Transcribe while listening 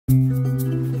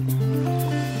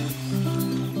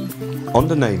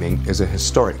Onderneming is a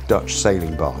historic Dutch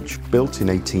sailing barge built in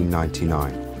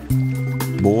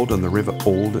 1899. Moored on the River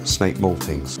Alde at Snape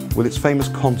Maltings, with its famous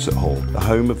concert hall, the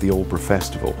home of the Aldeburgh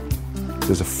Festival.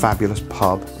 There's a fabulous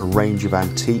pub, a range of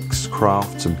antiques,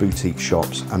 crafts and boutique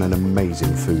shops, and an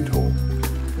amazing food hall.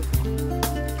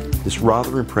 This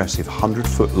rather impressive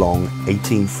 100-foot long,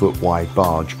 18-foot wide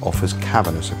barge offers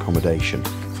cavernous accommodation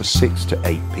for 6 to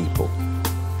 8 people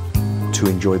to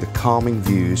enjoy the calming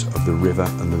views of the river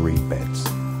and the reed beds.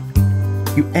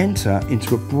 You enter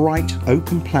into a bright,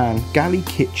 open-plan galley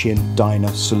kitchen diner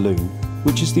saloon,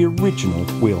 which is the original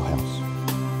wheelhouse,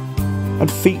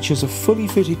 and features a fully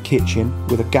fitted kitchen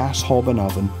with a gas hob and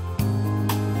oven,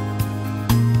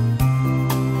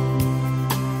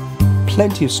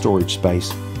 plenty of storage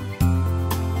space,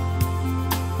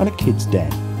 and a kid's den.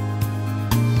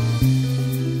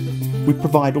 We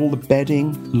provide all the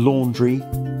bedding, laundry,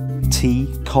 tea,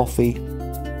 coffee,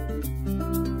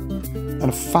 and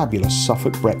a fabulous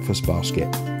Suffolk breakfast basket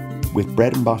with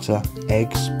bread and butter,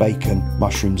 eggs, bacon,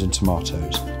 mushrooms and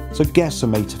tomatoes, so guests are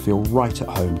made to feel right at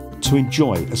home to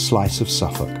enjoy a slice of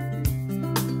Suffolk.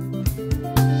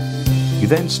 You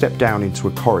then step down into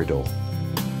a corridor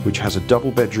which has a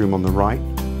double bedroom on the right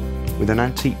with an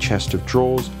antique chest of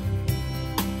drawers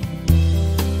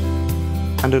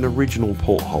and an original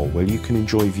porthole where you can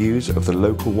enjoy views of the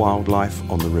local wildlife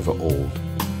on the River Alde.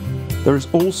 There is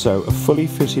also a fully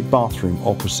fitted bathroom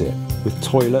opposite with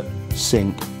toilet,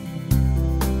 sink,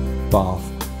 bath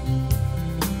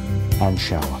and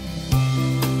shower.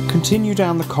 Continue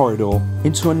down the corridor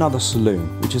into another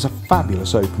saloon, which is a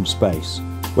fabulous open space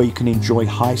where you can enjoy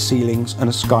high ceilings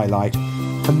and a skylight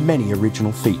and many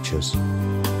original features.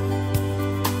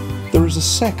 There is a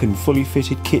second fully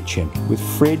fitted kitchen with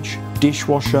fridge,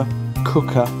 dishwasher,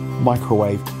 cooker,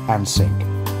 microwave and sink.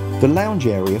 The lounge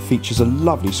area features a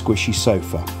lovely squishy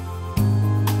sofa,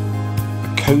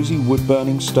 a cosy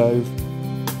wood-burning stove,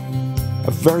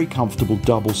 a very comfortable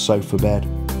double sofa bed,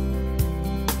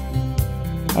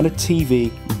 and a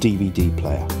TV and DVD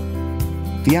player.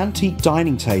 The antique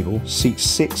dining table seats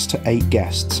 6 to 8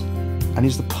 guests and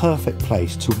is the perfect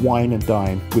place to wine and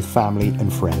dine with family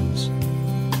and friends.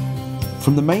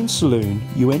 From the main saloon,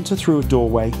 you enter through a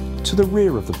doorway to the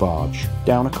rear of the barge,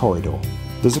 down a corridor.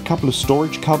 There's a couple of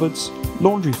storage cupboards,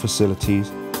 laundry facilities,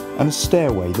 and a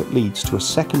stairway that leads to a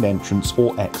second entrance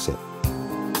or exit.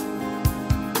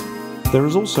 There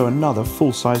is also another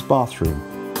full-size bathroom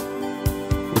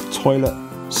with toilet,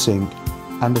 sink,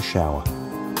 and a shower.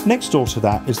 Next door to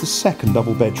that is the second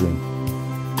double bedroom,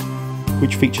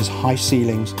 which features high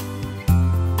ceilings,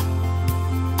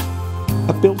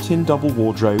 a built-in double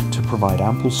wardrobe to provide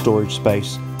ample storage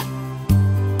space,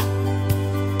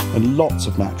 and lots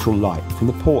of natural light from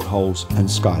the portholes and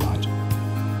skylight.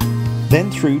 Then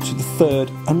through to the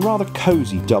third and rather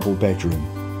cosy double bedroom,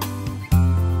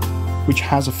 which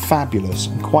has a fabulous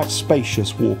and quite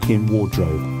spacious walk-in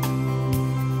wardrobe,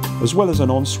 as well as an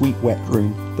ensuite wet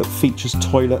room that features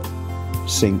toilet,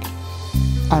 sink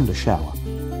and a shower.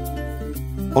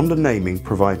 Onderneming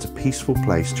provides a peaceful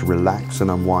place to relax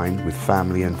and unwind with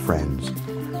family and friends,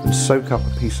 and soak up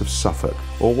a piece of Suffolk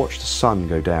or watch the sun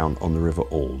go down on the River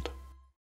Alde.